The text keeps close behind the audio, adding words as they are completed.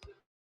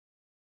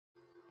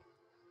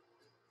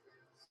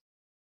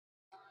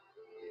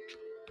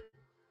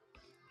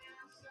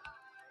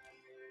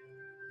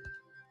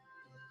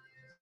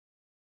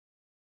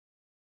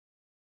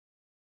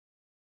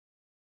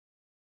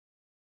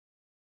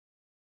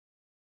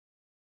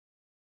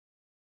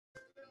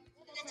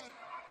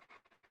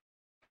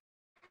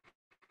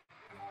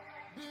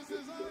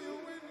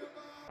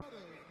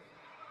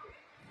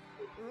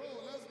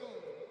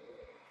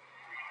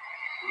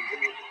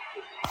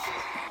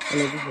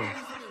Hello, Bishop.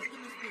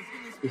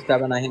 Mr.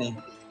 Banahene.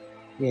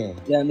 Yeah.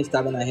 Yeah,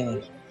 Mr.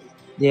 Banahene.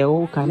 Yeah,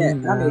 all kind Yeah,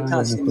 now me of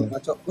can't yeah, see me, no.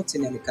 but what's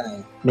in the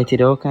kind? But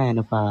it all kind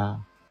of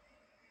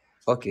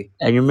Okay.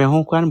 and you may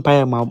home quan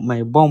pie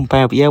my bomb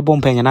pipe, yeah,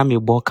 bomb pen and I'm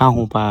your boy can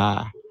home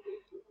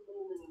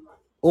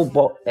Oh,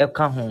 but I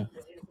can't home.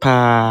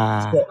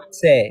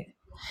 Say,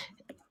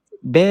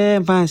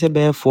 bear fancy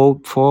bear four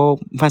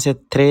fancy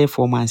 3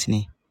 4 months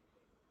ni.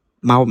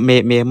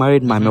 Me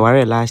married my me mm-hmm.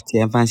 worry last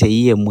year and fancy a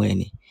year more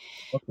ni.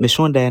 Me Okay.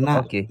 son there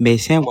na Okay. me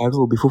send worry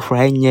will be for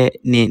fry ni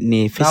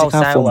Now physical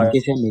sign form what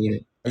just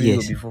me you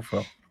will yes. be full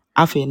from.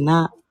 Afi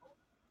na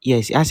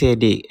yes, I say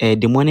the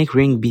demonic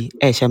ring be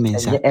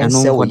And yeah, mensa and and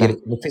say no we hoda.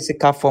 the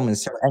physical form and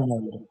say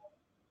and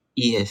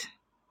Yes.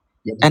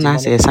 the And I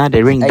say demonic.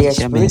 the ring A is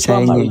mensa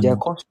spiritual marriage, any. a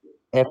cost.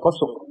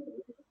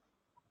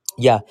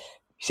 Yeah,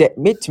 say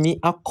meet me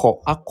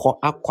akọ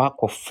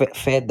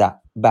further,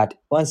 but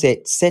once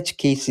such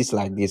cases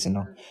like this,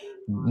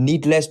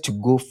 needless to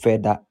go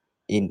further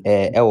in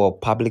our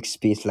public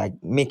space like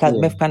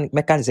Yeah.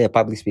 mekan say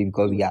public space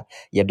because we are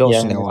you don't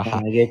Yeah, I know understand.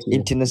 ha I get you.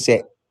 into no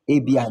say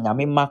ebia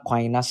nyame ma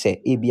kwan na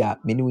say ebia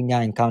me ne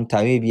wonya encounter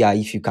ebia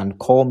if you can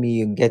call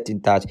me and get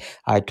in touch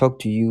I talk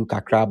to you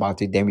kakra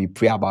about it then we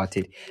pray about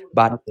it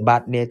Okay.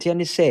 but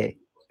ne say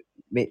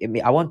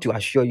I want to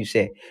assure you,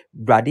 say,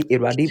 Brady,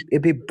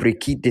 ebe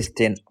break this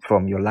thing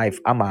from your life.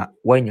 Ama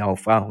when you're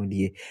found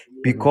here.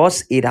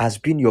 Because it has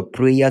been your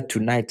prayer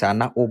tonight and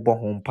not over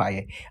home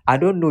pie. I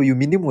don't know you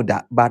minimum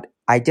that, but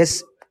I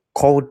just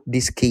called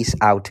this case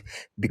out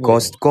Yeah.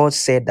 because God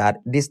said that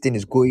this thing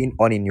is going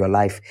on in your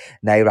life.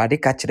 Na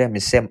irade catch them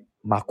say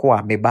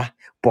makoa meba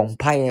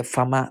pompaye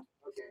fama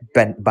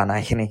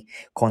banahene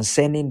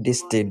concerning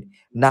this thing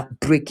not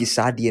break his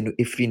idea no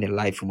if in a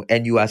life mu.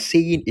 And you are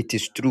saying it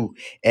is true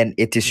and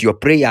it is your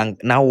prayer and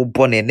now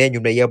born and then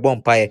you may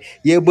bon pie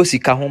ye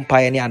bosika home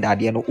pie any and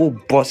idea no oh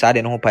boss I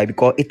don't know pie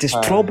because it is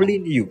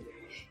troubling you,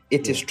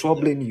 it is Yeah.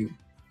 troubling you,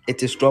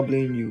 it is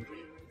troubling you.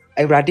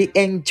 Erade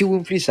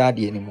enju free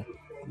idea anymore.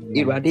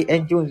 Yeah. Erade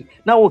enju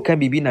now can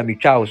be na me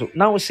child so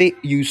now say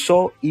you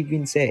saw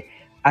even say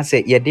I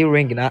said yeah they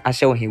ring na I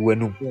saw him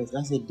wenu. Yes,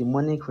 that's a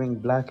demonic ring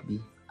black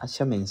bee.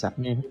 Ashaменsa.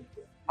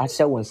 I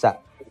said once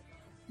that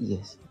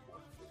Yes.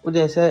 What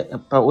they say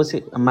about what's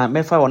it my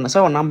mefa on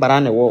so number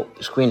and the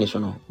screen is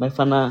no.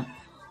 Mefa na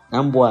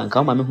number and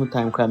come me who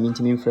time cry me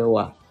to fair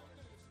wa.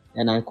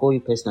 And I call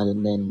you personally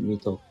and then we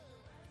talk.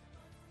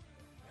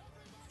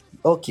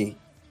 okay.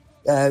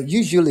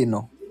 Usually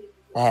no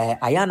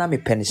ayana me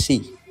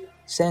pensi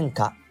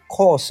senka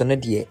course no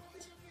de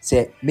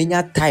say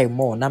menya time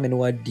more na me no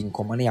wadi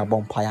nkɔmmɔ ne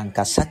yɛabɔ mpaeɛ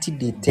anka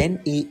Saturday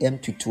 10 a.m.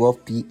 to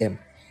 12 p.m.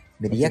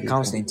 me de yɛ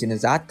counseling nti no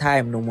that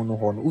time no mu no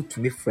hɔ no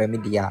wotumi frɛ me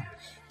deɛ a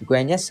because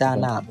ɛnyɛ saa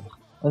na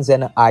ɔnsɛ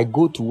no I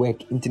go to work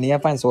nti ne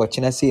yɛfa sɛ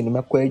ɔkyena sei no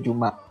mɛkɔ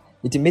adwuma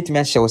nti mɛtumi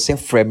ahyɛ wo sɛ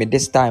frɛ me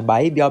this time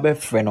but ebia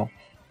wobɛfrɛ no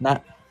na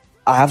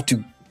I have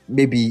to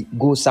maybe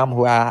go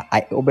somewhere.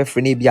 I over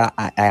maybe I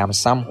am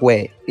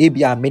somewhere.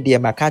 Maybe I made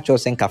my catch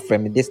us and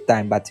frame this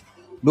time, but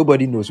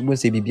nobody knows. We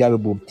say be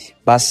boom.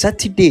 But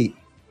Saturday,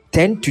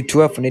 10 to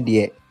 12 in the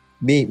day,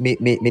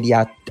 me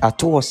I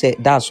told say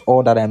that's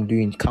all that I'm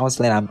doing.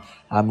 Counseling.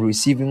 I'm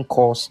receiving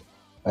calls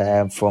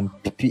from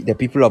the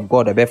people of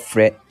God. About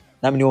fret.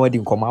 Na me no wadi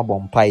nkɔmɔ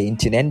abɔ mpaeɛ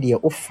nti na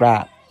ɛndeɛ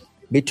ofra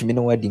metumi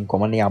no wadi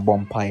nkɔmɔ ne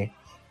abɔ mpaeɛ.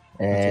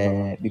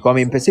 Because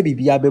me mpɛ sɛ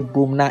biribiara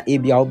bɛbom na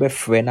ebia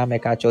wobɛfrɛ na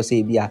mɛka kyerɛw sɛ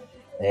ebia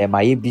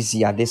mayɛ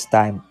busy at this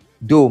time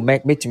though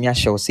mɛtumi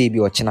ahyɛ wo sɛ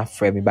ebia ɔkyena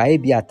frɛ me but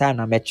ebia time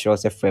na mɛkyerɛw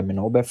sɛ frɛ me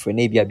no wobɛfrɛ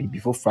na ebia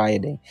biribi foforɔ ayɛ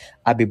dɛn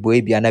abɛbɔ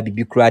ebia na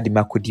biribi koraa de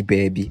makɔdi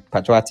baabi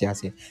patro ate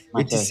ase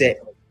nti sɛ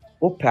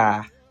wopɛ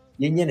a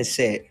yɛnyɛ ne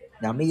sɛ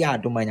nyame yɛ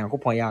adom a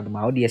nyankopɔn yɛ adom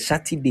a wodeɛ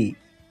Saturday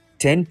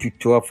 10 to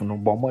 12 no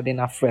bɔ mmɔden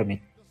na frɛ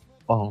me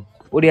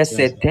what they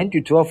said 10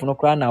 to 12 no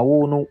kra na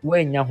wo no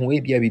when ya ho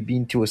ebia bibi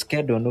nti o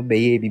schedule no be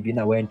ye bibi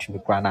na when to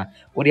kra na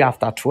what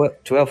after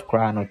 12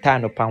 kra no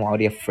time no pa what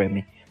they frame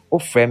me o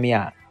frame me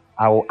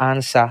I will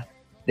answer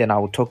then I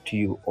will talk to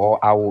you or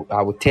I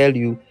will tell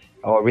you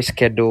or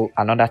reschedule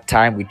another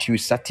time with you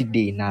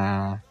Saturday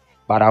na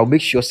but I'll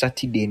make sure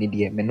Saturday ni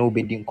dey me no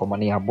be din komo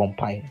na abom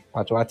pai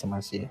but what am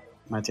I say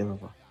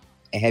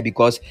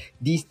because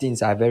these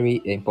things are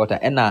very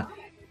important and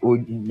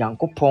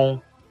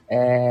nyankopɔn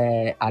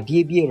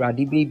adeɛ bi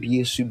awurade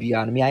bɛbie so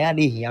biara no me ayɛ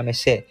na ɛhia me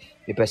sɛ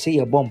mepɛ sɛ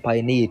yɛbɔ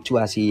mpaeɛ na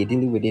yɛtu ase yɛ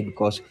dealing with it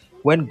because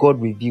when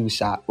God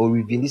reveals or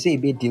reveal sɛ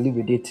yɛbɛ dealing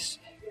with it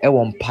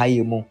ɛwɔ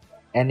mpaeɛ mu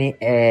ɛne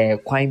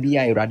kwan bi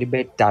a awurade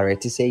bɛ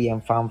direct sɛ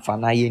yɛmfa mfa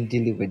na yɛn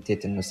dealing with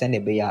it no sɛnea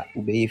ɛbɛyɛ a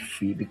wobɛyɛ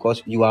free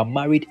because you are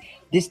married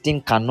this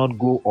thing cannot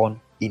go on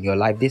in your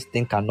life this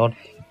thing cannot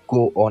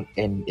go on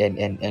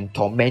and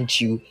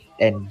torment you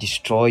and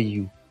destroy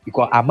you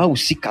because ama wo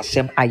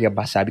sikasɛm ayɛ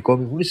basa because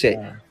mehunu sɛ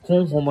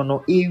honhom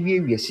no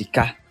ɛwiewie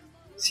sika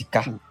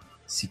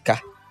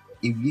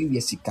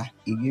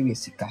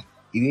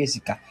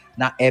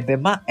na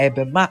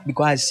ɛbɛma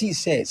because I see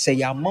sɛ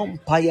yɛamɔ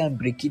mpaeɛ and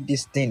break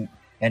this thing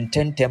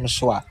ntɛntɛm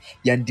so a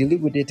yɛn deal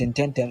with it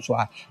ntɛntɛm so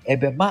a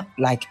ɛbɛma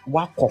like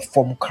wakɔ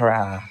fam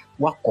koraa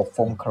wakɔ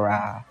fam,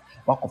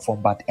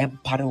 but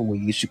empire wɔ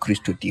Yesu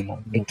Kristo dim mu.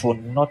 It will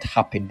not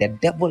happen. The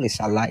devil is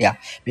a liar.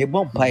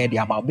 Mebɔ mpaeɛ de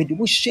ama wo. Mede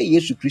wo hyɛ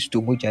Yesu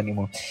Kristo mogya no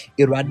mu.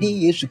 Awurade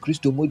Yesu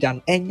Kristo mogya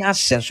no ɛnyɛ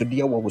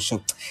asɛnsodeɛ wɔ wo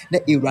so. Na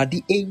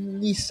Awurade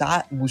ɛnyi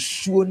saa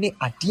musuo ne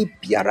adeɛ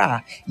biara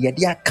a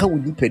yɛde aka wo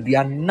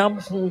nipadua nam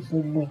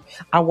honhom mu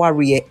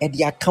awareɛ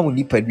ɛde aka wo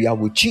nipadua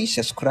wɔ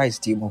Jesus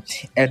Christ dim mu.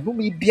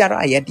 Ɛnome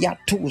biara a yɛde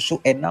ato wo so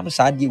ɛnam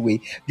saa adeɛ wei,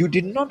 you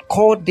did not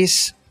call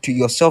this to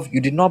yourself,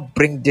 you did not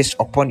bring this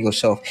upon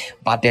yourself,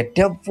 but the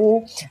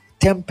devil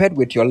tempered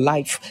with your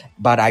life.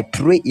 But I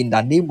pray in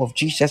the name of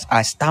Jesus,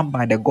 I stand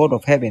by the God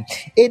of heaven.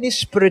 Any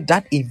spirit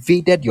that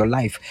invaded your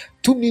life,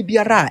 to me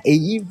biara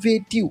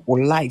invade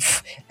your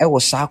life, I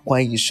was so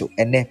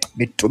and then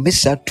to me,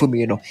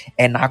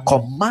 and I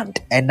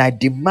command and I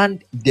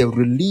demand the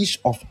release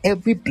of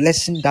every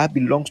blessing that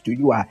belongs to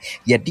you.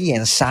 Yedi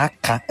and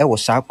Saka, I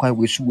was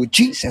with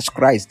Jesus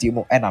Christ,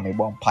 and I'm a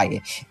vampire.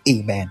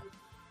 Amen.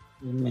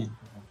 Amen.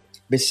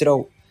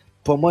 Besro,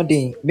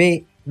 Pomodin,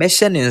 may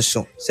mention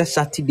so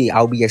Saturday.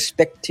 I'll be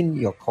expecting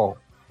your call.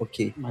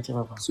 Okay. Mate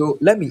papa. So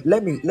let me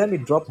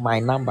drop my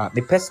number.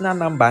 My personal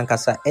number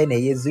Ankasa NA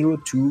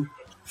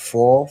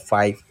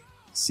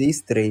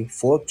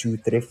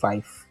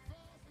 0245634235.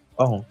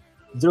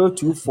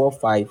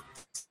 0245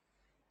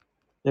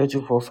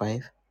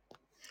 0245.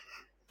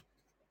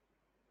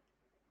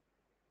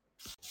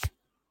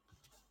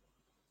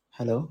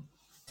 Hello.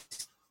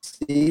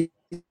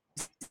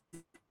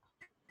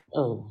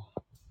 Oh,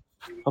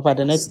 papa,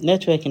 the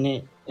network in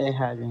it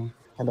having.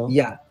 Hello.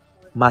 Yeah.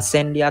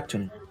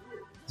 Masendiatun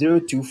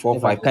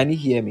 0245. Can you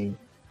hear me?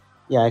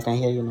 Yeah, I can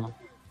hear you now.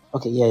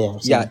 Okay, yeah,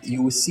 I've seen Yeah, it.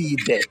 you will see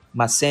it there.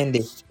 Masende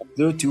In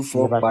the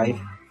 0245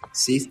 background.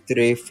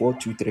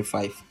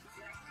 634235.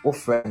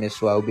 Offer me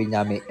so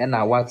ubenya me and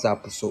our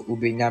WhatsApp so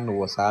ubenya me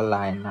was our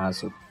line now.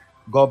 So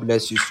God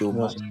bless you so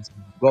much.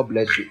 God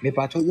bless you. Me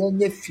pato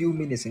yenye few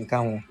minutes in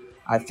count.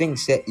 I think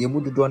say you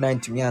would do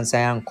not to me and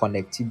say I'm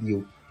connected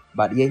you,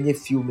 but yenye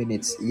few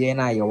minutes.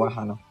 Yena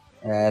yawahano.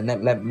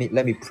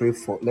 Let me pray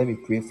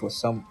for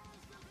some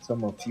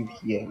of you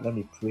here. Let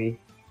me pray.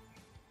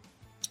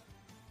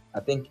 I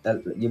think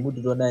you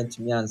would do not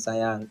to me and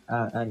say I'm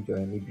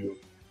joining you.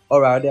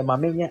 Alright, then my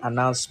main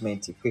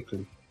announcement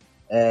quickly.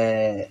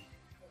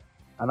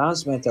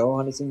 Announcement I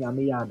want to see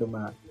nyame yɛ adom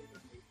a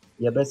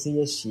yɛbɛsi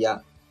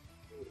yɛhyia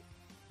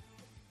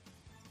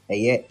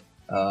ɛyɛ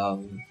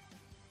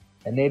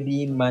ɛnɛ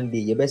bi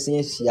Monday yɛbɛsi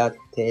yɛhyia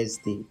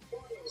Thursday.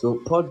 So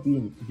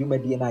Podbean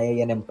dwumadie no a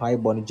yɛyɛ no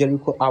mpaebɔ no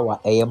Jericho hour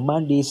ɛyɛ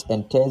Mondays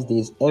and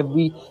Thursdays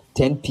every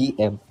 10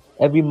 p.m.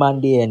 Every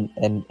Monday and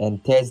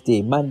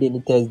Thursday. Monday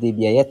and Thursday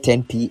bi ɛyɛ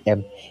 10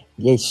 p.m.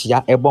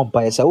 Yɛhyia ɛbɔ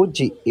mpaeɛ sɛ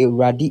wogye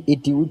Awurade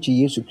edi wogye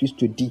Yesu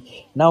Kristo di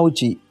na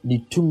wogye ne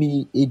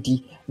tumi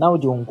edi na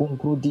wogye Honhom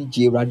Kronkron di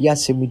gye Awurade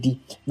asɛm di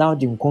na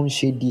wogye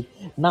nkɔmhyɛ di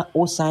na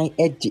wosan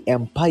gye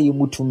mpaeɛ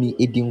mu tumi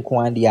edi nko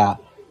ara deɛ a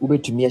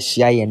wobɛtumi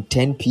ahyia yɛn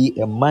 10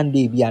 p.m.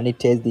 Monday bia ne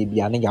Thursday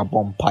bia ne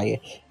yɛabɔ mpaeɛ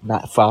na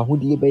fa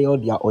ahodie bɛyɛ wo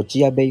deɛ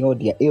ɔgyea bɛyɛ wo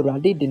deɛ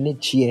Awurade de ne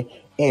kyeɛ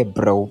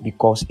ɛrebrɛ wo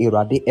because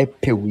Awurade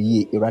ɛpɛ wo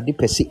yie Awurade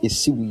pɛ sɛ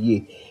ɛsi wo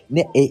yie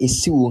na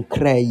ɛsi wo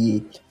nkra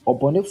yie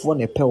ɔbɔnefoɔ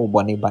na ɛpɛ wo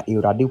bɔne ba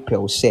Awurade pɛ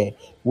wo sɛ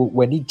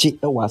w'ani gye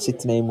wɔ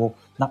asetena mu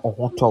na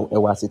ɔho tɔ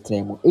wo wɔ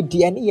asetena mu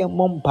ɛdi ɛne yɛn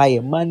mmɔ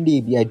mpaeɛ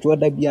Monday bia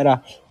adwoɔda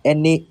biara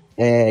ɛne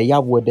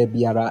yɛawoɔda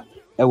biara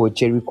ɛwɔ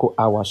Jericho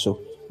hour so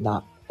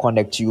na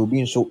connect you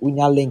obi nso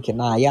unya link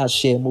na ya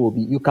share mo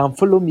obi you can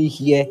follow me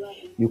here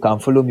you can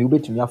follow me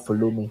ubetumi a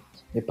follow me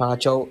me pa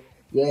chaw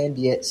ye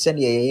de send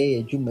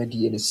ye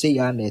adwumadie no say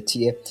ya na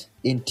etie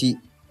enti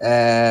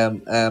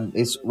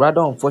it's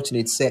rather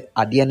unfortunate say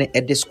ade no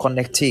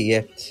disconnect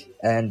here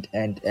and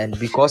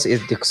because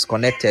it's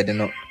disconnected you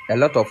know a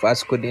lot of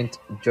us couldn't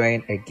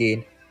join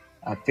again.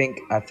 I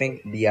think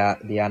they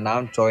are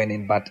now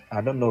joining, but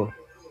I don't know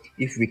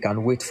if we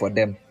can wait for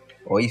them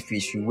or if we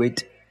should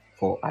wait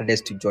for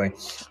others to join.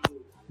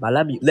 But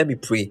let me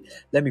pray.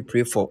 Let me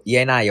pray for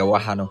Yena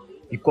Yawahano.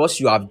 Because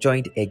you have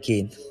joined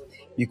again.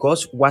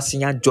 Because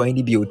wasinya join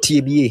bi o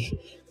TBA.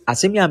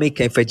 Asemi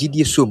ameka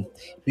fagidi som.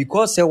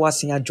 Because se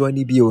wasinya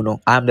join bi o no.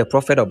 I am the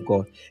prophet of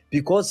God.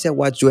 Because se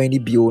wa join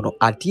bi o no.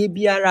 Adie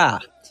biara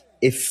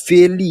a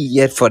failure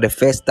yet for the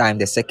first time,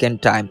 the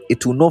second time,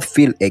 it will not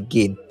fail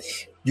again.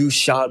 You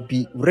shall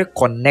be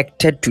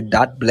reconnected to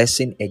that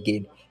blessing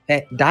again.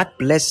 That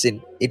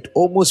blessing, it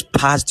almost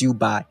passed you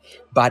by,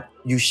 but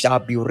you shall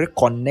be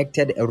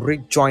reconnected and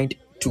rejoined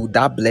to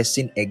that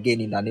blessing again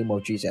in the name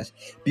of Jesus.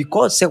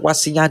 Because say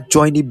wasinya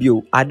join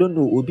you, I don't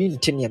know obi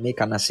ntini me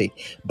kana say,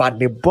 but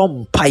the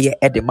bomb pie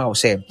at the mouth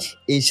say,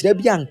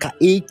 instead bianca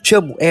e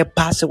twam e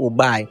pass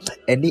by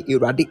any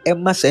eradi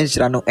emma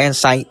sensra no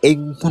ensign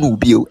enhunu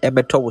bio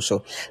ebeto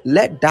so.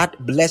 Let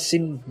that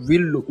blessing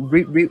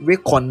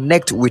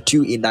reconnect with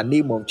you in the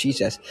name of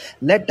Jesus.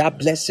 Let that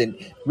blessing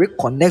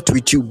reconnect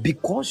with you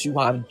because you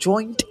have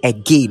joined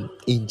again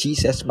in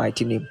Jesus'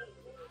 mighty name.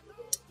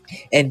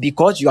 And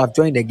because you have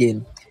joined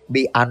again,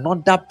 May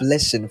another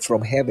blessing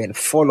from heaven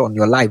fall on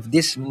your life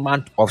this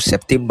month of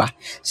September.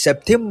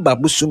 September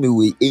busumi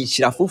we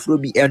enhyira foforo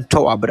bi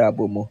ento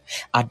abrabo mu.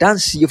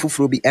 Adansie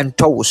foforo bi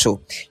ento wo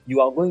so.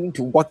 You are going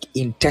to walk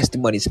in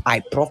testimonies.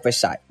 I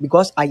prophesy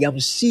because I am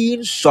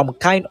seeing some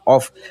kind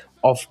of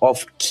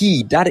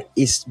key that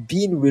is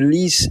being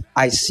released.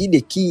 I see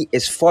the key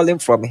is falling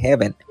from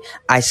heaven.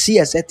 I see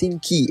a certain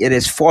key, it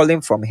is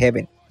falling from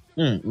heaven.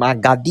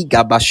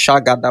 Magadiga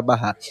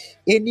bashagadabaha.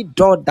 Any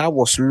door that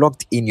was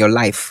locked in your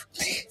life,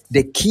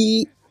 the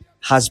key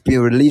has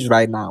been released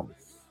right now.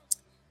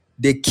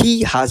 The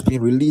key has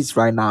been released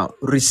right now.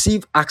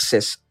 Receive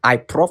access. I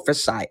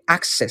prophesy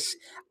access,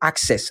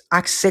 access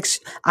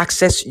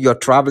your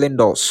traveling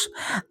doors,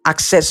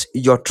 access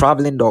your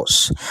traveling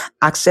doors,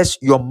 access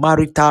your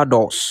marital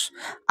doors,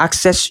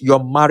 access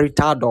your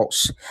marital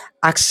doors,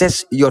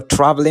 access your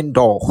traveling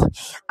door,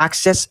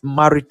 access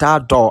marital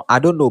door. I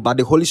don't know, but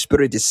the Holy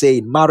Spirit is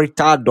saying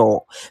marital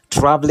door,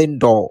 traveling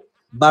door,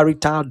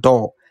 marital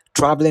door,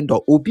 traveling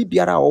door. Obi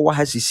biara owa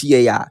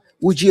hasisi ya.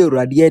 Uji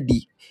Awurade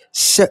adi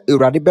sɛ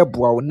Awurade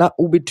bɛboa wo na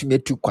wobɛtumi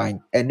atu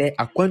kwan ɛnɛ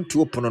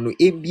akwantuo pono no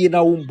ɛmbie na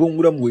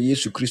wombɔnwura mu wɔ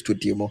Yesu Kristo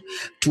din mu.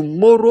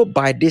 Tomorrow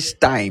by this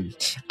time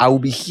I will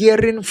be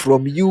hearing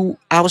from you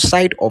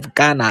outside of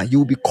Ghana. You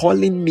will be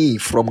calling me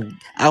from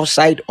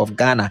outside of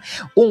Ghana.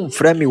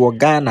 Womfrɛ me wɔ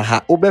Ghana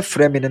ha,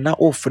 wobɛfrɛ me no na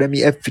wofrɛ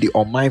me afiri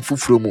ɔman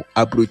foforɔ mu,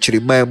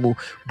 aburokyiriman mu,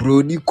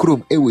 buroni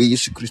kurom ɛwɔ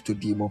Yesu Kristo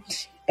din mu.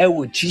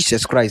 Ɛwɔ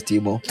Jesus Christ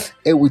din mu.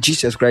 Ɛwɔ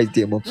Jesus Christ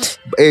din mu.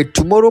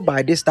 Tomorrow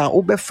by this time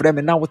wobɛfrɛ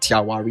me na wote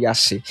aware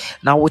ase,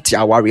 na wote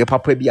aware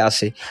papa bi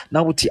ase,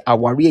 na wote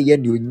aware yɛ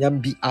ne onyam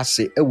bi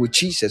ase ɛwɔ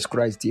Jesus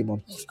Christ din mu.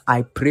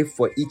 I pray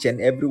for each and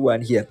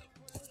everyone here.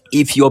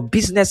 If your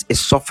business is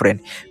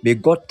suffering, may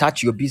God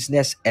touch your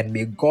business and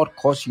may God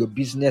cause your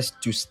business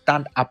to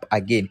stand up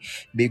again.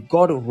 May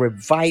God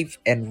revive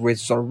and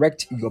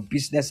resurrect your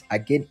business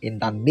again in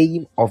the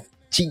name of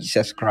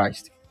Jesus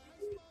Christ.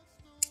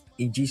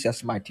 In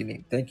Jesus' mighty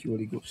name. Thank you,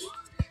 Holy Ghost.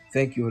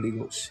 Thank you, Holy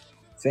Ghost.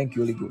 Thank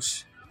you, Holy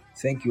Ghost.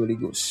 Thank you, Holy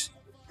Ghost.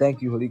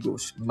 Thank you, Holy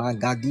Ghost.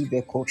 Magadi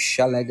beko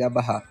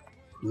shalagabaha.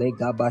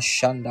 Legaba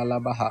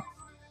shandalabaha.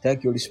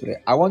 Thank you, Holy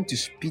Spirit. I want to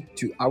speak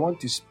to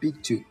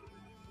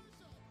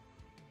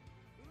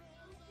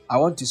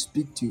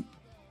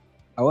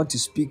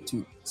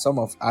some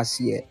of us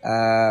here.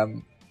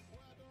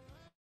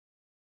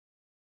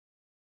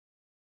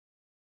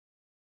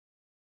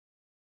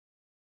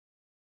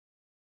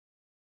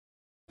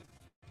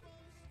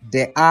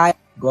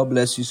 God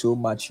bless you so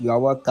much. You are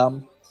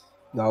welcome.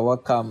 You are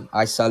welcome.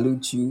 I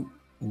salute you,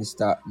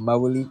 Mr.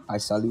 Mawuli. I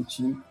salute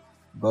you.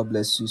 God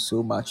bless you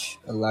so much.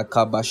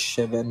 Lakaba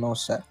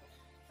shevenosa.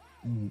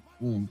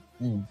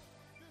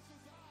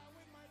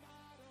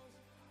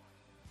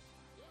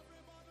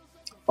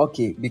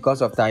 Okay,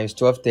 because of time, it's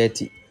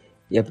 12:30.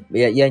 Yeah,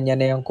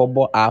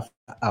 combo half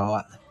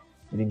hour.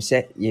 And him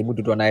say, "Ye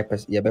mudu do na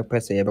pes, ye be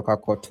pes, ye be kwa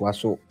to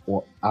aso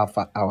or half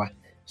hour."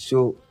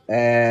 So,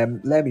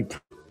 let me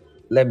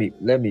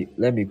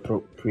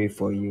pray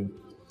for you.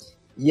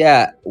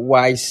 Yeah,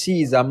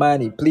 YC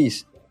Zamani,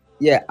 please.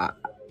 Yeah,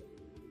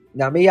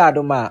 Namiya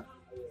Adoma,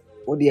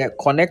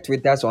 connect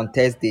with us on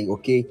Thursday,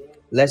 okay?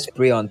 Let's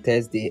pray on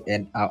Thursday,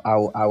 and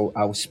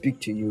I'll speak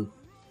to you.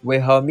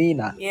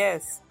 Wilhelmina,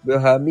 Yes.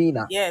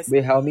 Wilhelmina, Yes.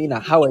 Wilhelmina,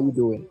 how are you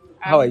doing?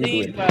 How are you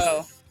doing?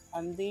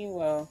 I'm doing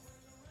well.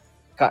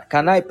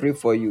 Can I pray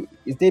for you?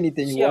 Is there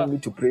anything you want Sure. me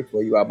to pray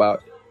for you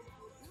about?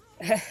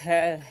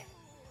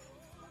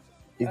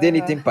 Is there uh,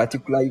 anything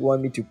particular you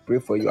want me to pray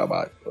for you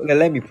about? Okay,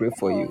 let me pray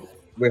for oh, you. you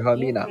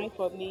Wilhelmina. pray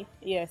for me?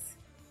 Yes.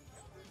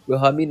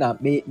 Wilhelmina,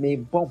 may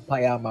bomb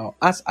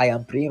as I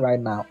am praying right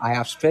now. I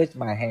have stretched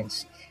my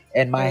hands,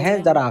 and my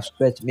hands that I Amen. have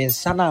stretched means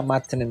sana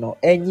matene no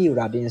any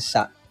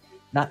radinsa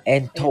na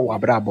ento Amen.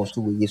 wabrabo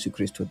so we Yesu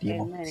Kristo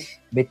dimo. Amen.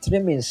 Betire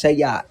me nsa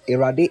ya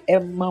erade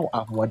emma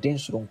ahoɔden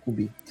soronko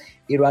bi.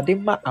 Erade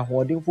ma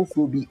ahoɔden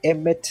foforɔ bi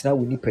emmetena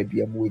wo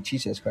nipadua mu wɔ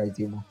Jesus Christ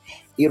dimo.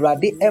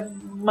 Erade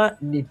emma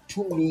ne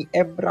tumi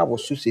embra wo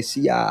so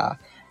sesia.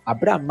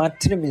 Abra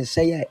matene me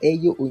nsa ya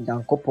ɛyɛ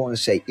Onyankopɔn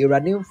sɛ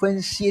Erade mfa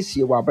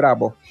nsiesie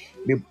w'abrabɔ.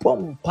 Me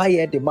bɔ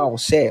mpaeɛ de ma wo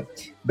sɛ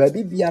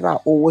baabi biara a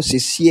ɔwɔ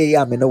sesie yi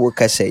a me ne wo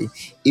kasa yi,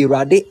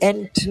 Awurade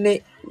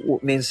ɛntene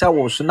ne nsa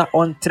wɔ so na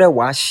ɔntrɛ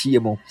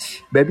w'ahyeɛ mu.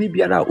 Baabi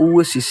biara a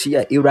ɔwɔ sesie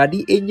a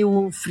Awurade ɛnyi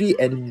wo mfiri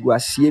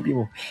animguaseɛ bi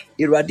mu.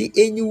 Awurade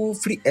ɛnyi wo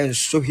mfiri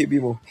nsɔhwɛ bi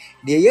mu.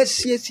 Deɛ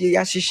yɛasiesie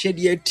yɛahyehyɛ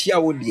deɛ atia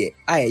wo deɛ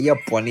a ɛyɛ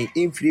bɔne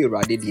ɛmfiri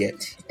Awurade deɛ,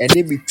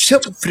 ɛnɛ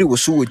metwam firi wo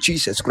so wɔ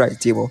Jesus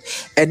Christ mu.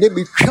 Ɛnɛ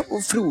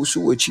metwam firi wo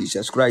so wɔ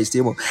Jesus Christ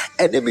mu.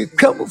 Ɛnɛ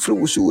metwam firi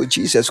wo so wɔ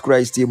Jesus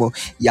Christ mu.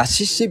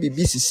 Yɛahyehyɛ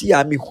biribi sisi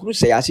a mehunu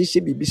sɛ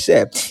yɛahyehyɛ biribi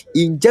sɛ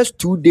in just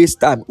 2 days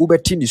time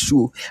wobɛte ne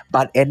suo,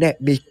 but ɛnɛ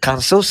me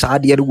cancel saa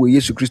adeɛ no wɔ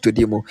Yesu Kristo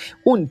din mu.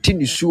 Wonte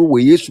ne suo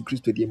wɔ Yesu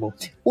Kristo din mu.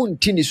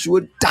 Wonte ne suo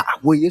da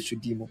wɔ Yesu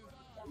din mu.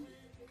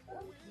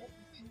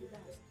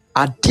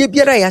 adeɛ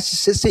biara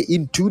yɛahyehyɛ sɛ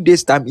in 2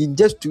 days time, in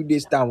just 2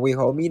 days time, we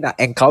hɔ mi na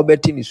ɛnka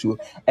wobɛte ne suo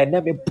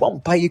ɛnɛ mebɔ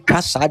mpa yi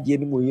twa saa adeɛ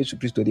no mu wɔ yesu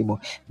kristo de mu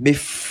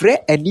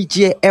mefrɛ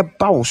anigyeɛ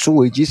ɛba wo so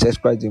wɔ jesus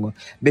christ de mu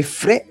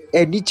mefrɛ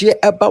anigyeɛ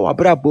ɛba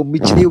w'abrabɔ mu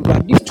mekyerɛ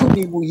awurade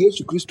tumi mu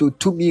yesu kristo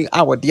tumi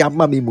a wɔde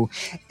ama me mu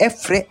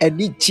ɛfrɛ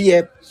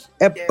anigyeɛ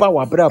ɛba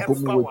w'abrabɔ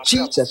mu wɔ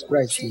jesus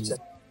christ de mu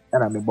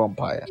ɛna mebɔ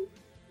mpaeɛ.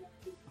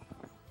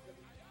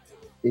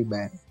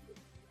 Amen.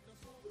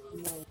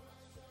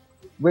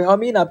 Well,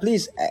 Amina,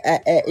 please,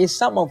 is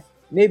some of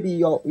maybe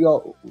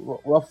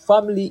your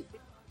family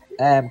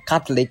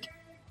Catholic?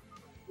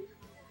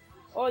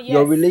 Oh yes.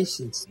 Your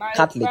relations My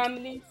Catholic?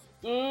 family.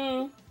 I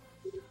was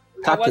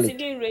Catholic.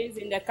 even raised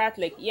in the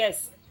Catholic.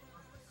 Yes.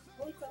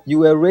 You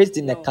were raised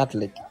in a No.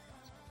 Catholic.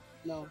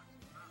 No.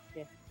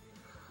 Yes.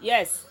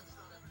 Yes.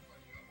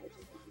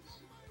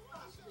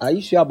 Are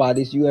you sure about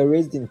this? You were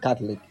raised in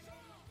Catholic.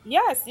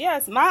 Yes.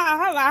 Yes.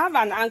 I have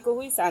an uncle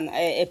who is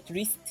a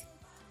priest.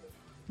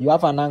 You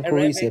have an A uncle who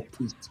is a reverend.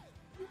 priest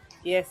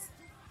Yes.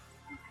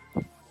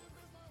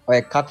 or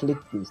a Catholic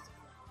priest.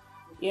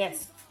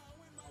 Yes.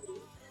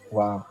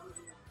 Wow.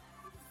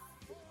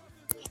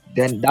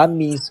 Then that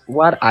means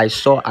what I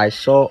saw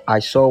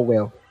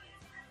well.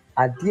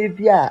 Adeɛ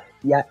bi a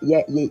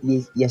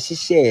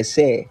yɛhyehyɛɛ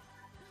sɛ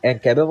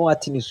nka ɛbɛma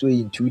wate ne so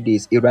in 2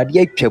 days. Awurade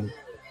atwam.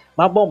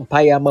 Mabɔ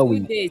mpaeɛ ama wo 2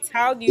 yi. days.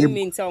 How do you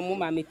mean tell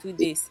mommy 2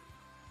 days?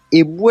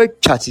 Emu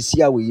atwa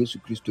sisi a wɔ Yesu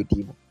Kristo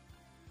din mu.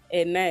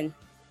 Amen.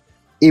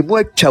 Emu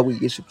atwa wɔ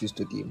Yesu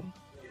Kristo din mu.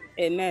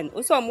 Amen.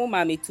 Also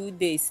mommy 2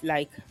 days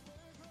like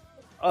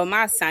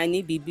my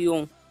sign bibi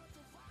on.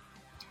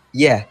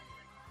 Yeah.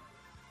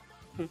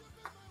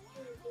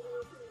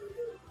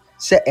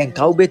 Sɛ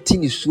nka wobɛti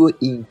ne suo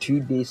in 2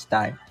 days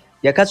time.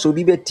 Yɛka sɛ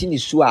obi bɛti ne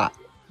suo a,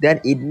 then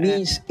it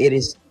means it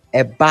is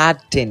a bad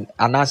thing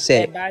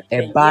anaasɛ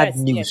a bad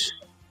news.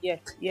 Yes.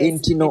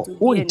 Enti no It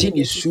will be a wonti ne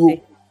negative suo,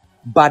 thing.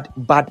 but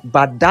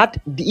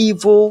that the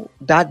evil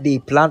that they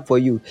plan for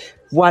you,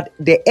 what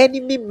the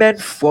enemy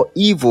meant for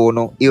evil,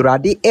 no,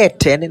 Awurade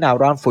turning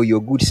around for your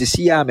good.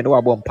 Sisi a me no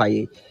wabɔ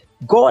mpaeɛ.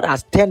 God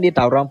has turned it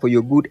around for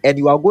your good, and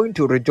you are going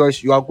to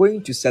rejoice. You are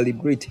going to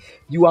celebrate.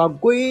 You are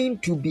going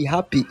to be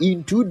happy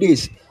in 2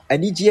 days.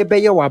 Anigyeɛ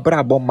bɛyɛ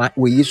w'abrabɔ ma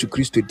wɔ Yesu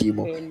Kristo din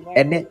mu. Amen.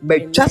 Ɛnɛ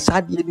matwa Amen.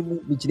 saa adeɛ no mu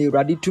megyina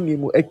Awurade tumi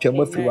mu atwa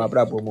mu afiri Amen.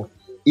 w'abrabɔ mu.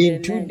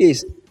 In 2 Amen.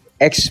 days,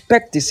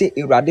 expect to say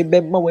Awurade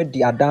bɛma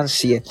w'adi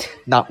adanseɛ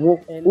na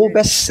Amen.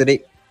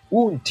 wobɛsere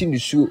wonti ne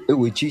suo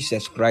ɛwɔ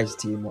Jesus Christ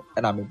din mu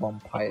ɛna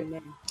mebɔ mpaeɛ.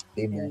 Amen.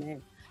 Amen.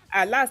 Amen.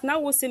 At last, now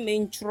we see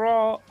me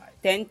draw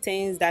 10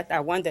 things that I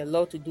want the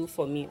Lord to do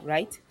for me,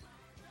 right?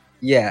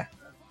 Yeah.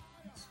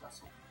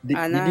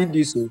 And Did you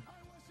do so?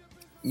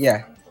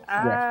 Yeah.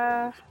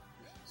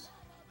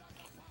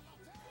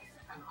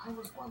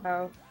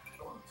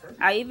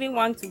 I even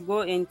want to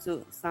go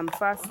into some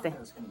fasting.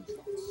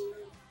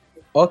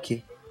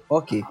 Okay.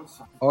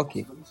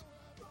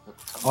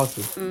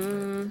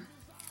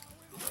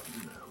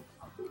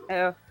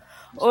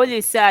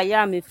 Only say I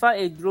am if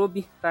a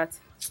droby, but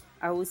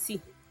I will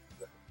see.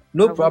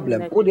 No I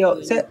problem. wouldn't Oh, let it go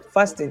they say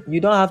fasting. You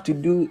don't have to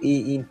do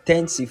a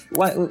intensive.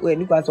 When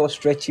you guys all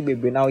stretchy,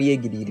 baby. Now you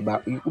get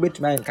but you bet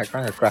my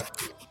kakra kakra.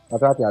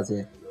 That's what I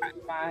say.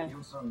 Bye.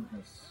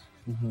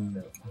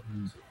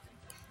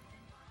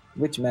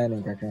 Which man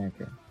in kakra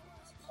kakra?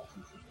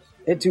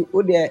 Etu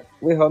oh there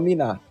we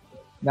homina.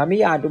 Na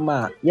me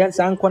aduma. Yes,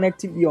 I'm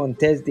connected you on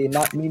Thursday.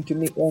 Not mean to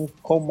me on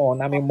come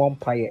on. I mean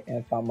mumpire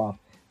and farmer.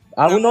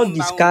 I will not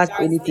discuss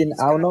anything.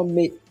 I will not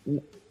make.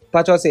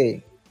 Pacho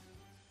say.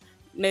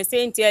 Me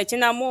say nti e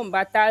china mo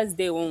mba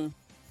Thursday on.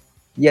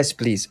 Yes,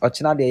 please.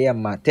 Ochina de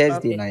yema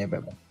Thursday Okay. na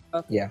yebeba.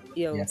 Okay.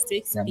 Yeah.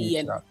 6 Yeah,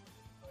 p.m. sure.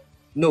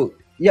 No.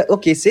 Yeah,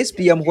 okay, 6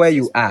 p.m. where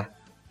you are.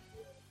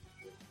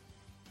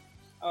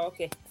 Oh,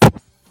 okay.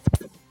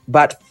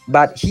 But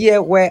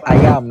here where I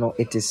am, no,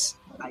 it is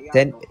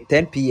 10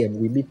 p.m.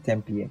 We meet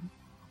 10 p.m.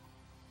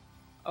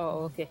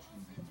 Oh, okay.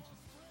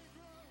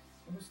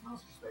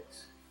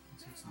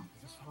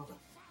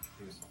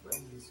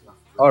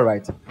 All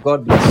right.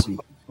 God bless you.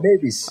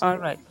 Mavis. All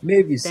right.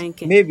 Mavis.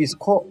 Thank you. Mavis,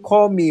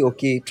 call me,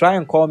 okay? Try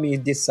and call me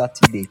this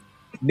Saturday.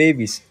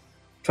 Mavis,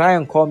 try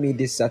and call me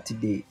this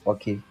Saturday,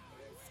 okay?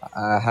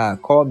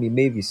 Call me,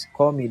 Mavis.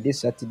 Call me this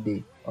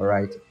Saturday. All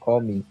right.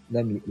 Call me.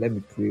 Let me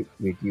pray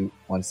with you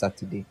on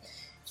Saturday.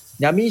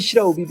 Nyame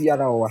nhyira obi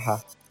biara wɔ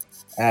ha.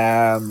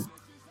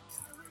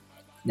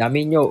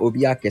 Nyame nyɛ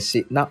obi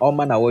akɛse na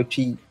ɔma na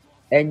watwi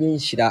ɛnyɛ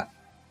nhyira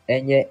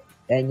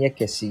ɛnyɛ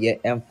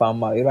kɛseɛ ɛmfa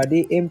ma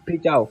Awurade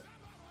mpagya wo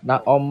na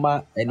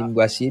ɔma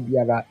animguaseɛ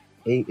biara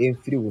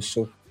ɛmfiri wo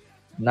so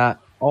na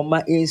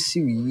ɔma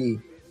ɛnsi wo yie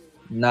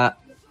na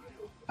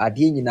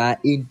adeɛ nyinaa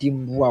ɛndi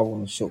mboa wo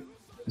nso.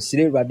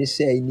 Mesrɛ Awurade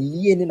sɛ ne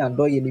yie ne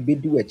n'adɔyɛ no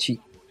bɛdi w'akyi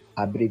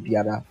aberɛ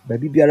biara.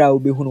 Baabi biara a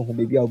wobɛhunu ho,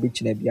 baabi a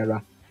wobɛgyina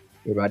biara,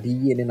 Awurade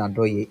yie ne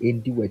n'adɔyɛ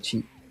ɛndi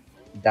w'akyi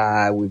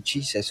daa wɔ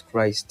Jesus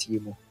Christ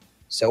mu.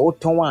 Sɛ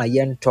wotɔn a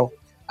yɛntɔ,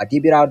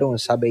 adeɛ biara a wode wo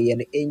nsa bɛyɛ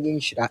no ɛnyɛ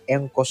nhyira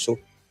ɛnkɔ so.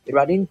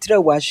 Awurade ntrɛ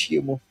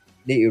w'ahyeɛ mu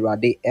na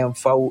Awurade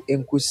ɛmfa wo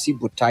ɛnkɔsi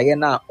botaeɛ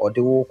no a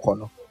ɔde wo kɔ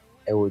no.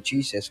 ɛwɔ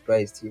Jesus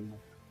Christ mu.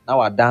 Na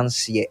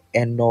wadanseɛ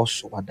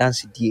ɛnnɔɔso,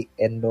 wadansedie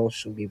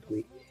ɛnnɔɔso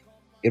bebree.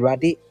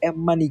 Awurade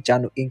ɛmma ne gya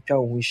no ntwa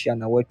wo ho hyia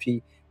na watwe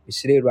yi.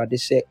 Mesrɛ Awurade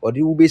sɛ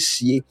ɔde wo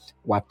bɛsie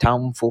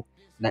w'atamfo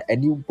na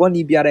ani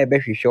bɔne biara a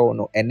ɛbɛhwehwɛ wo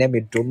no, ɛnɛ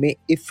medome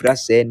ɛfira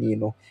saa ani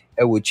no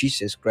ɛwɔ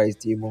Jesus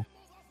Christ mu.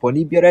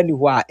 Bɔne biara ni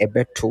hɔ a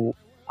ɛbɛto wo,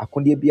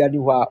 akodeɛ biara ni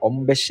hɔ a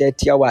ɔmo bɛhyɛ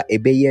atia wo a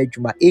ɛbɛyɛ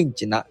adwuma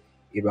ɛngyina.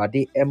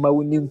 Awurade ɛma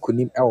wo ni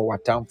nkonim ɛwɔ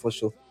w'atamfo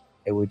so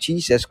ɛwɔ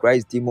Jesus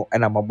Christ mu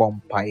ɛna mabɔ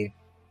mpaeɛ.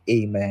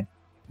 Amen.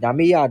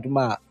 Nyame yɛ adom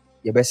a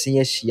yɛbɛsen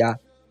ahyia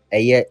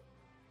ɛyɛ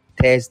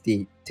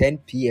Thursday 10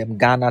 p.m.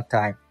 Ghana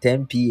time,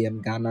 10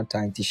 p.m. Ghana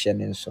time to hyɛ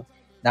ne nso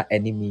na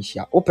ɛne me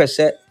nhyia. Wopɛ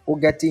sɛ wo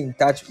get in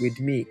touch with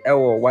me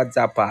ɛwɔ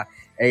WhatsApp a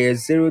ɛyɛ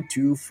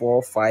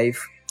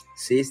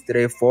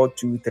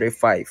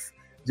 0245634235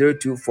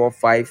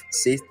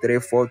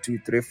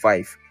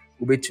 0245634235.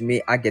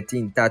 Wobɛtumi a get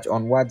in touch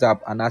on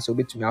WhatsApp anaasɛ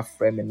wobɛtumi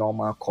afrɛ me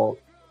normal call.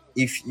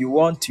 If you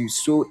want to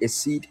sow a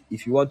seed,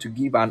 if you want to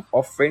give an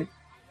offering,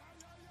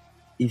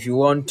 if you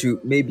want to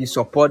maybe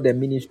support the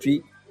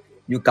ministry,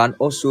 you can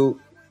also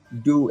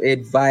do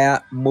it via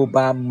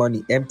mobile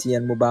money,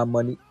 MTN mobile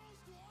money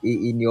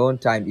in your own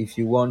time if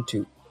you want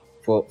to.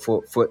 For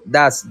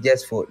that's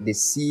just for the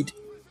seed,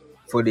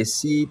 for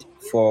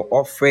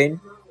offering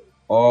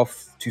of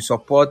to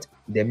support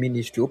the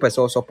ministry. Open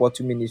source support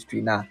to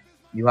ministry now.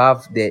 You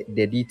have the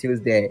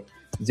details there.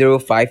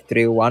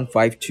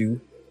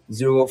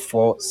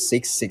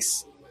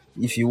 0531520466.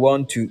 If you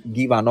want to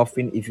give an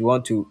offering, if you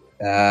want to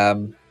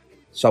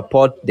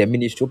support the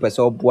ministry, open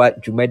source boa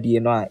dwumadie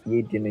no a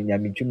yɛdi no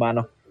nyame dwuma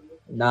no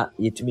na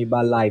yɛtumi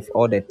ba live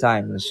all the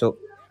time. So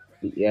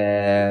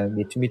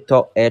yɛtumi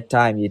tɔ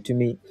airtime,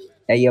 yɛtumi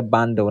ɛyɛ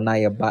bundle na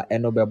yɛba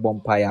ɛno bɛbɔ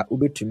mpaeɛ a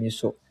wobɛtumi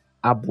so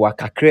aboa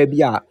kakra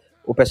bi a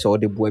wopɛ sɛ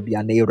wode boa bi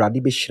a na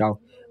Awurade bɛhyira wo.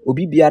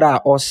 Obi biara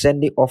a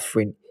ɔsɛnde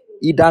offering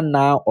either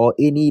now or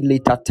any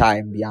later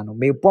time bia no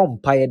mebɔ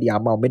mpaeɛ de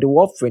ama wo. Mede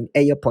wo offering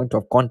ɛyɛ point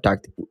of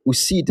contact, wo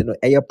seed no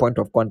ɛyɛ point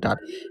of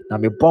contact, na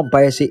mebɔ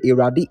mpaeɛ sɛ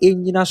Awurade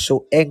ɛnyina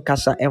so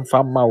ɛnkasa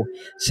ɛmfa mma wo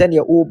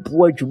sɛneɛ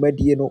woboa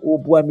dwumadie no,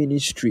 woboa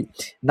ministry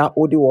na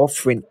wode wo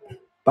offering.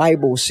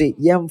 Bible say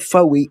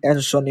yɛmfa wei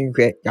ɛnsɔ ne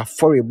nhwɛ,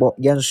 yɛafɔrebɔ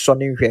yɛnsɔ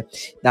ne nhwɛ,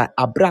 na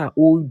aberɛ a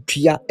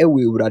wodua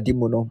ɛwɔ Awurade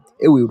mu no,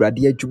 ɛwɔ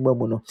Awurade adwuma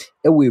mu no,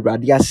 ɛwɔ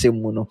Awurade asɛm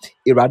mu no,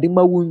 Awurade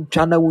ma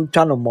wontwa na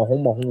wontwa no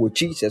mmɔho wɔ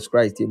Jesus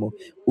Christ mu.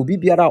 Obi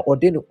biara a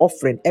ɔde ne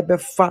offering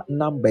ɛbɛfa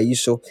number yi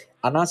so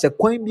anaasɛ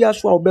kwan biara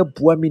so a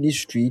wobɛboa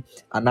ministry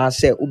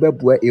anaasɛ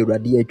wobɛboa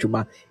Awurade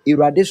adwuma,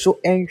 Awurade so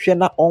ɛnhwɛ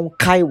na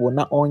ɔnkae wo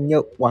na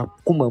ɔnyɛ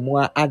wakoma mu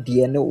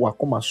adeɛ ne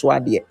wakoma so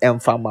adeɛ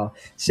ɛmfa ma wo.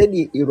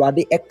 Sɛdeɛ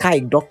Awurade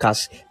ɛkae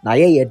Dorcas na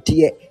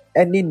yɛyɛdeɛ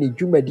ɛne ne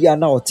dwumadi a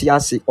na ɔte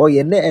ase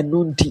ɔyɛ na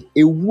ɛno nti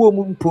ewuo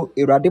mu mpo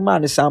Awurade ma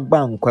ne san ba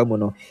nkwa mu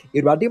no,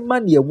 Awurade ma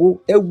ne ɛwo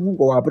ɛwu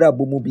wɔ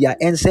abrabɔ mu bia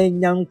ɛnsan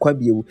nya nkwa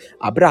bio.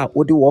 Aberɛ a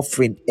wode wɔ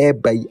offering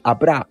ɛba yi,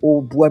 aberɛ a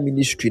woboa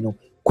ministry no,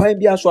 kwan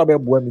bia so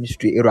abɛboa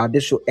ministry,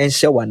 Awurade so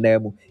ɛnhyɛ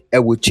w'anan mu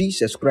ɛwɔ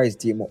Jesus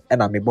Christ mu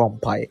ɛna mebɔ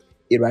mpaeɛ.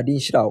 Awurade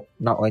nhyira wo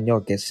na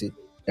ɔnyɛ ɔkɛse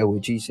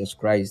ɛwɔ Jesus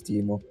Christ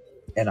mu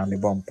ɛna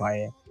mebɔ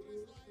mpaeɛ.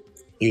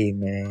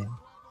 Amen.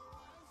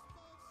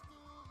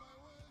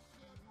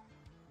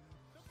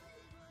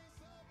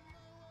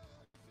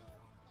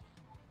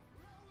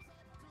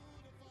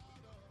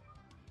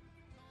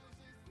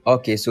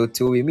 Okay, so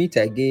till we meet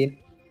again,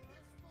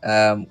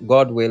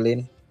 God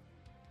willing,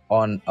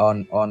 on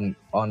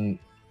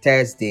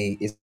Thursday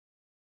is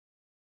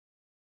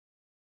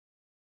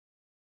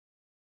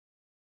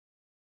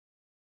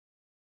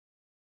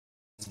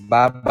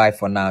bye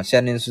for now.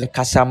 Sending so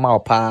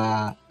kasama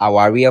pa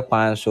awareɛ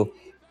kwan so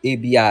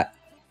ebi a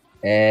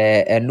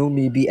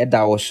ɛnumi bi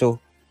ɛda wo so.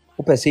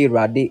 Wopɛ sɛ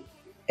Awurade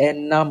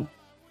ɛnam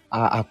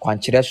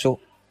akwankyerɛ so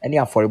ɛne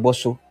afɔrebɔ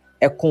so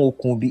ɛko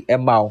okun bi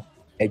ɛma wo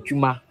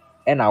adwuma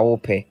ɛna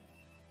wopɛ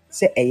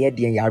sɛ ɛyɛ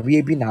deɛ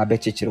yareɛ bi na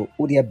abɛkyekyere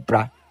wo deɛ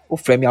bra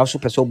wofrɛ me a wo so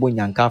pɛ sɛ wobɔ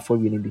nyanka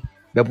afɔreɛ no bi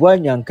bɛboa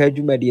nyanka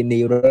adwuma deɛ na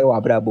Awurade wɔ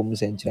abrabɔ mu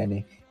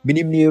nsɛnkyerɛnne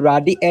minim ne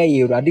Awurade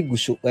ɛyɛ Awurade gu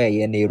so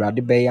ɛyɛ na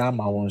Awurade bɛyɛ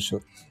ama wo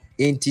nso.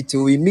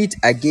 Till we meet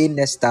again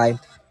next time,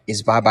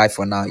 is bye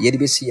for now. Yedi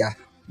besi ya.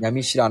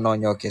 Nyame hyira na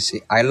ɔnyɛ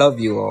ɔkɛse. I love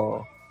you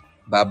all.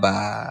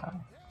 Bye.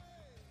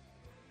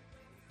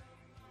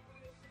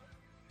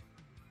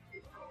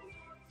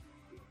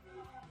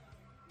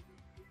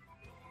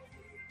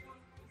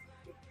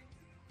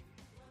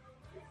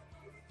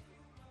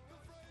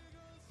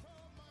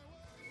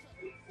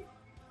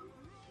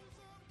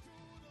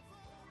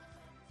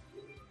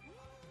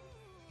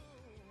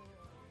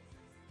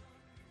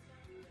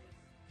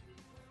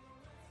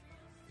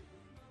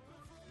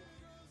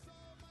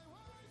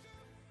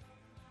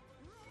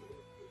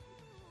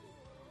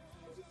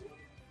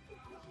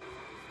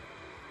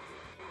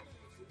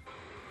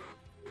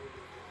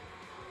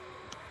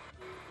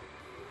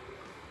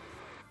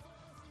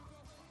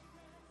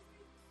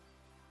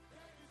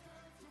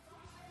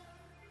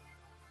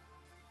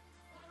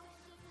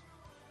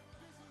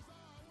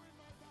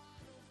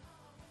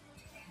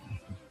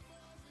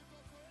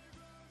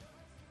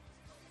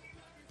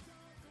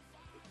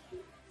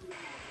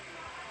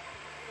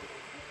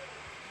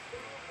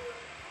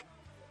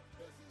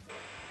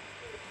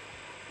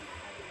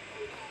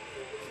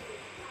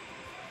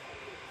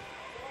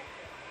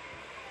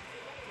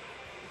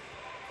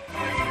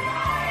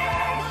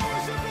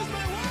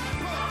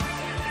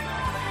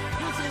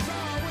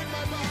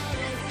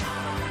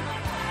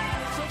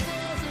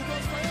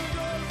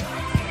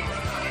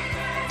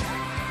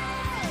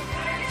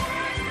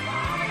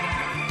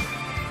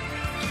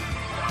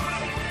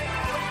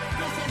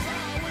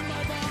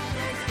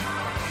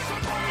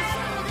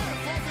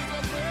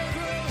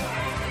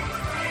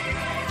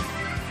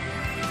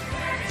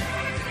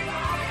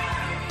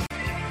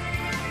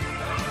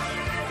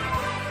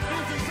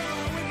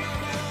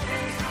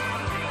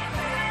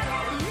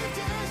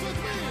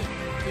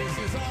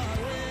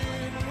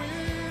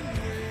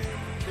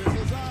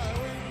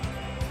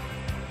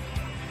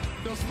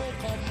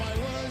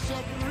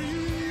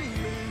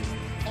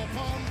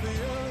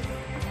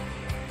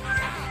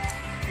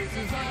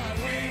 is our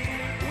win,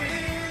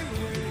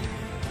 win, win.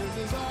 This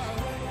is our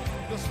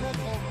win. The smoke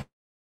of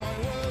my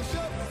word.